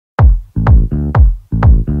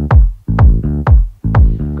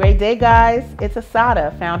day, guys. It's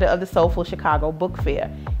Asada, founder of the Soulful Chicago Book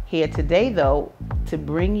Fair. Here today, though, to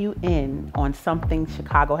bring you in on something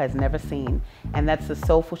Chicago has never seen, and that's the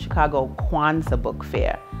Soulful Chicago Kwanzaa Book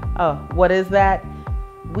Fair. What is that?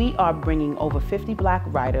 We are bringing over 50 Black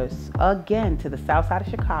writers again to the South Side of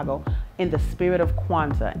Chicago in the spirit of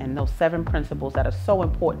Kwanzaa and those 7 principles that are so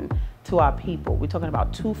important to our people. We're talking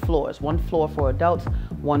about 2 floors, 1 floor for adults,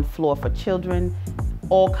 1 floor for children,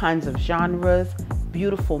 all kinds of genres,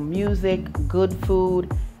 beautiful music, good food,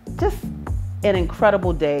 just an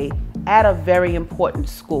incredible day at a very important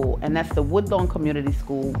school, and that's the Woodlawn Community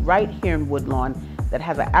School right here in Woodlawn that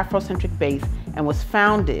has an Afrocentric base and was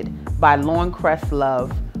founded by Lauren Cress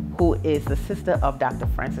Love, who is the sister of Dr.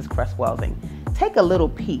 Frances Cress Welsing. Take a little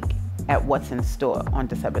peek at what's in store on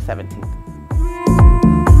December 17th.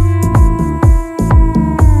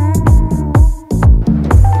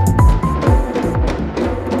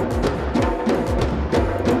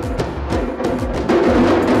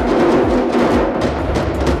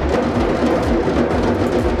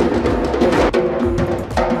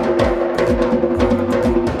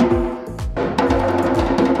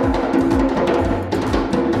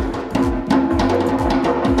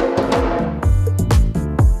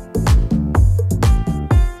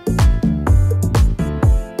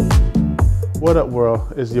 What up,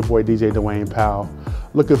 world? It's your boy DJ Dwayne Powell.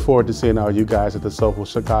 Looking forward to seeing all you guys at the Soulful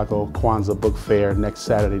Chicago Kwanzaa Book Fair next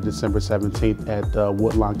Saturday, December 17th at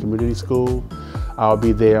Woodlawn Community School. I'll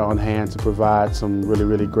be there on hand to provide some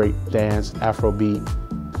really great dance, Afrobeat,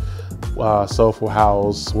 soulful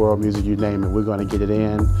house, world music, you name it. We're going to get it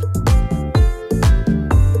in.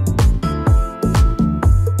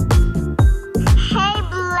 Hey,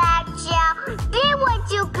 Black child, be what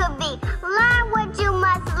you could be. Learn what you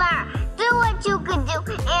must learn. Do what you could do,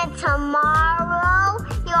 and tomorrow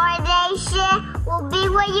your nation will be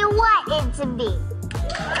where you want it to be.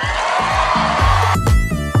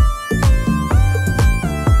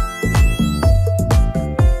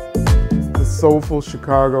 The Soulful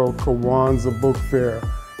Chicago Kwanzaa Book Fair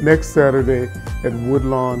next Saturday at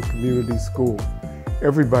Woodlawn Community School.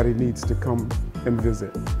 Everybody needs to come and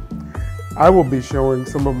visit. I will be showing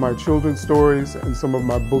some of my children's stories and some of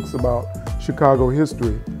my books about Chicago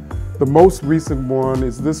history. The most recent one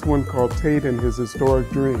is this one called Tate and His Historic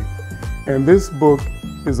Dream. And this book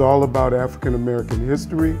is all about African American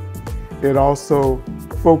history. It also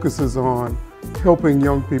focuses on helping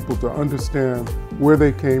young people to understand where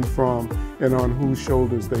they came from and on whose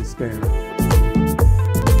shoulders they stand.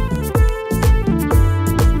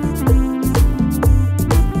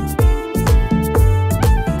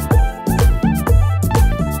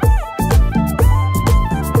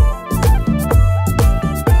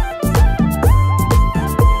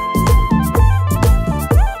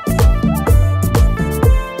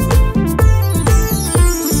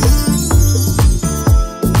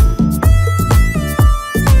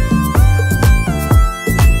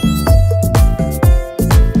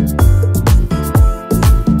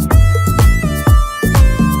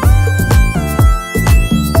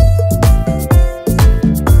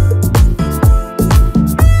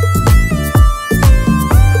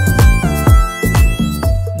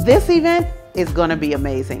 This event is going to be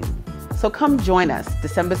amazing. So come join us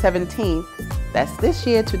December 17th, that's this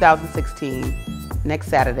year, 2016, next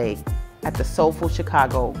Saturday at the Soulful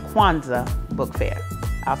Chicago Kwanzaa Book Fair.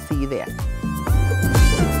 I'll see you there.